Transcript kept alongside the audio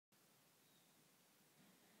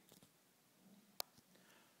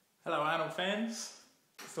Hello Arnold fans,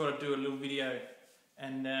 I thought I'd do a little video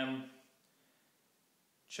and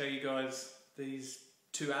show you guys these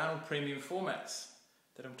two Arnold premium formats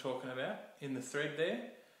that I'm talking about in the thread there.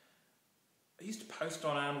 I used to post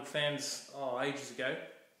on Arnold fans ages ago.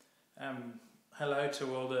 Hello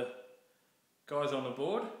to all the guys on the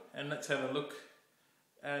board, and let's have a look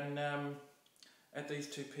and at these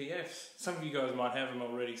two PFs. Some of you guys might have them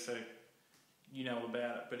already, so you know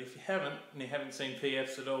about it, but if you haven't and you haven't seen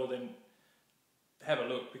PFs at all, then have a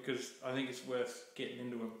look, because I think it's worth getting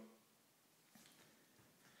into them.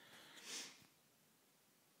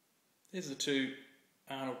 There's the two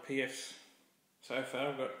Arnold PFs so far.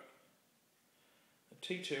 I've got a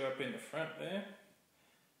T2 up in the front there,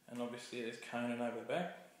 and obviously there's Conan over the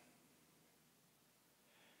back.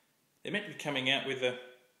 They're meant to be coming out with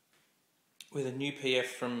a new PF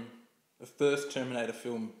from the first Terminator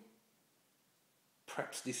film,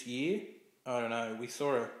 perhaps this year. I don't know. We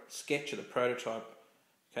saw a sketch of the prototype,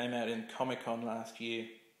 came out in Comic-Con last year.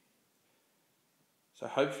 So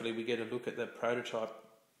hopefully we get a look at the prototype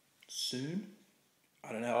soon.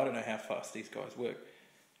 I don't know how fast these guys work.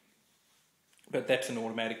 But that's an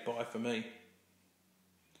automatic buy for me.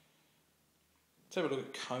 Let's have a look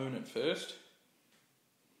at Conan first.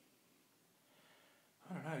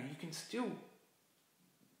 I don't know, you can still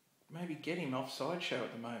maybe get him off Sideshow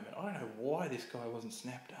at the moment. I don't know why this guy wasn't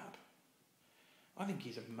snapped up. I think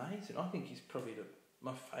he's amazing. I think he's probably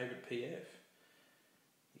my favourite PF.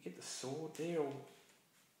 You get the sword there, all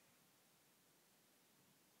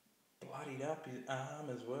bloodied up, his arm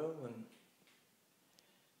as well, and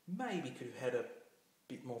maybe could have had a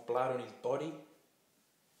bit more blood on his body.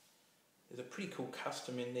 There's a pretty cool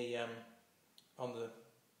custom in the on the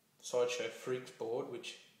Sideshow Freaks board,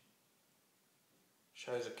 which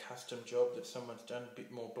shows a custom job that someone's done, a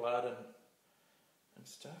bit more blood and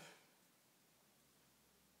stuff.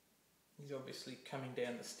 He's obviously coming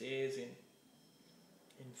down the stairs in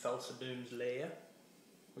Thulsa-Doom's lair,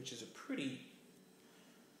 which is a pretty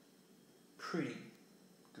good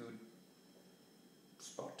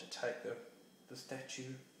spot to take the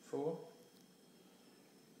statue for.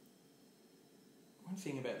 One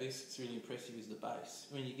thing about this that's really impressive is the base.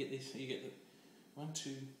 When you get this, you get the 1,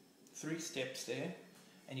 2, 3 steps there,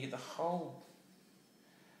 and you get the whole,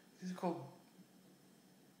 is it called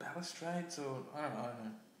balustrades, or I don't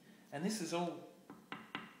know. And this is all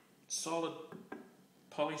solid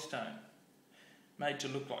polystone, made to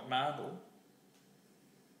look like marble.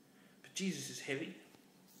 But Jesus, is heavy.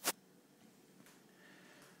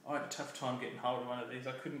 I had a tough time getting hold of one of these.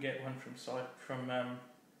 I couldn't get one from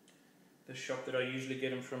the shop that I usually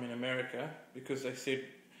get them from in America, because they said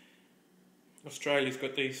Australia's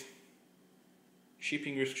got these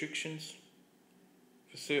shipping restrictions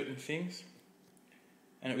for certain things,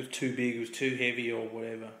 and it was too big, it was too heavy or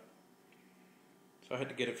whatever. So I had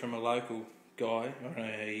to get it from a local guy. I don't know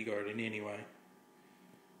how he got it in anyway.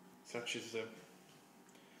 Such as the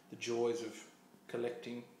joys of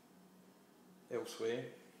collecting elsewhere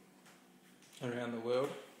around the world.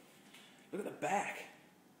 Look at the back.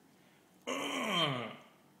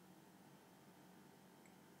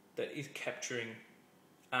 That is capturing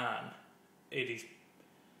Arn. It is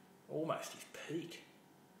almost his peak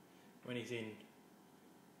when he's in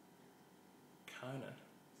Conan.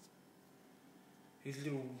 His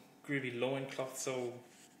little groovy loincloths all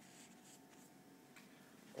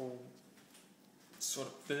sort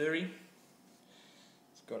of furry.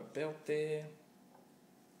 It's got a belt there.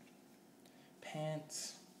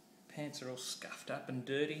 Pants are all scuffed up and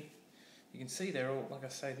dirty. You can see they're all, like I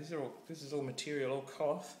say, this is all material, all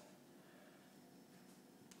cloth.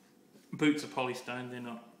 Boots are polystone, they're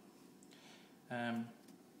not.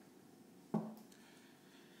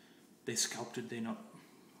 They're sculpted, they're not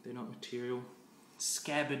material.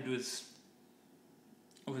 Scabbard was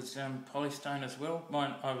polystone as well.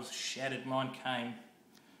 Mine, I was shattered. Mine came,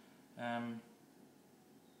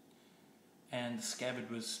 and the scabbard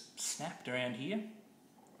was snapped around here.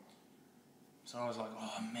 So I was like,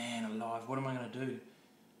 oh man alive, what am I going to do?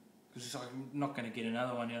 Because it's like, I'm not going to get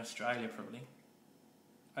another one in Australia probably.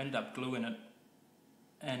 I ended up gluing it,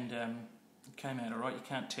 and it came out alright. You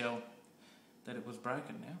can't tell that it was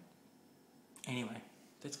broken now. Anyway,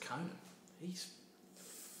 that's Conan. He's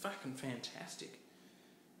fucking fantastic,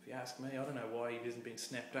 if you ask me. I don't know why he hasn't been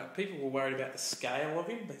snapped up. People were worried about the scale of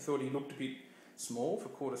him. They thought he looked a bit small for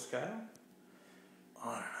quarter scale.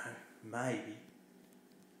 I don't know, maybe.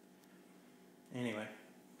 Anyway,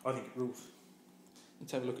 I think it rules.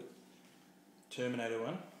 Let's have a look at Terminator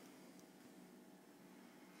 1.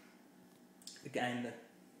 Again, the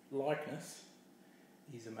likeness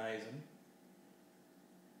is amazing.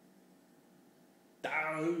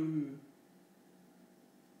 And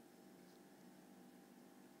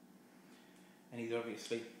he's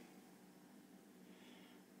obviously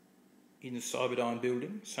in the Cyberdyne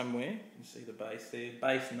building somewhere. You can see the base there.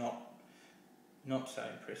 Base not so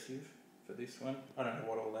impressive for this one. I don't know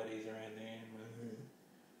what all that is around there.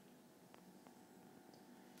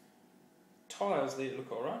 Tyres there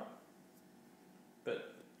look alright,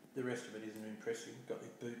 but the rest of it isn't impressive. Got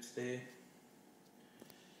the boots there.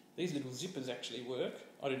 These little zippers actually work.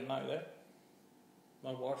 I didn't know that.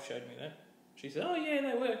 My wife showed me that. She said, "Oh yeah,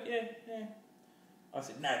 they work, yeah." I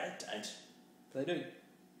said, "No, they don't." They do.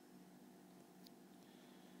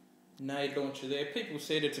 Nade launcher there. People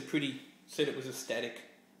said said it was a static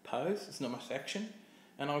pose. It's not much action.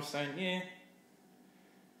 And I was saying, yeah,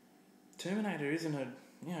 Terminator isn't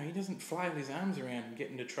he doesn't flail his arms around and get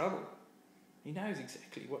into trouble. He knows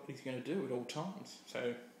exactly what he's going to do at all times.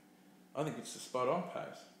 So I think it's the spot on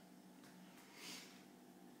pose.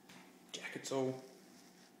 Jacket's all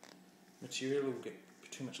material. We'll get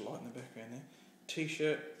too much light in the background there.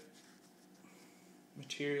 T-shirt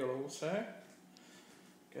material also.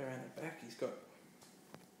 Go around the back. He's got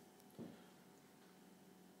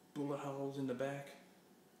bullet holes in the back.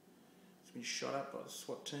 It's been shot up by the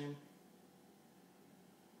SWAT team.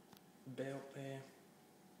 Belt there.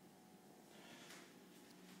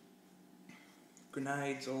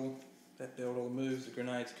 Grenades that belt all moves. The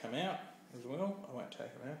grenades come out as well. I won't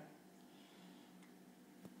take them out.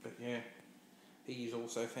 But yeah, he is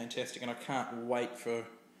also fantastic, and I can't wait for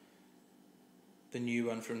the new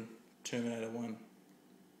one from Terminator 1.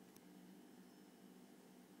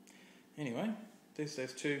 Anyway, there's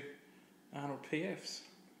those two Arnold PFs.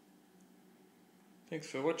 Thanks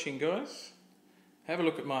for watching, guys. Have a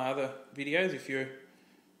look at my other videos if you're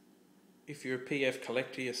a PF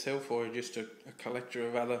collector yourself, or just a collector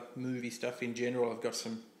of other movie stuff in general. I've got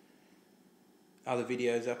some other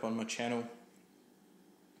videos up on my channel.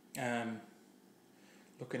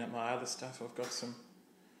 Looking at my other stuff, I've got some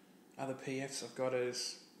other PFs. I've got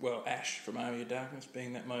Ash from Army of Darkness,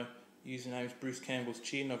 being that my username is Bruce Campbell's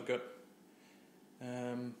Chin. I've got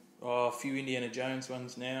a few Indiana Jones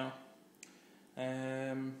ones now.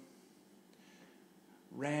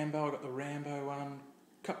 Rambo, I got the Rambo one.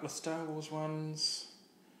 A couple of Star Wars ones.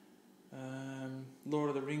 Lord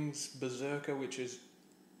of the Rings Berserker, which is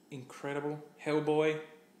incredible. Hellboy,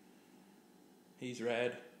 he's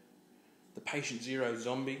rad. The Patient Zero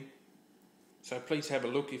Zombie. So please have a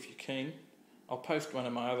look if you're keen. I'll post one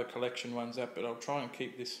of my other collection ones up, but I'll try and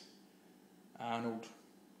keep this Arnold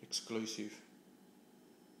exclusive.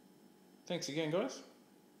 Thanks again, guys.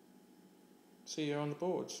 See you on the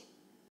boards.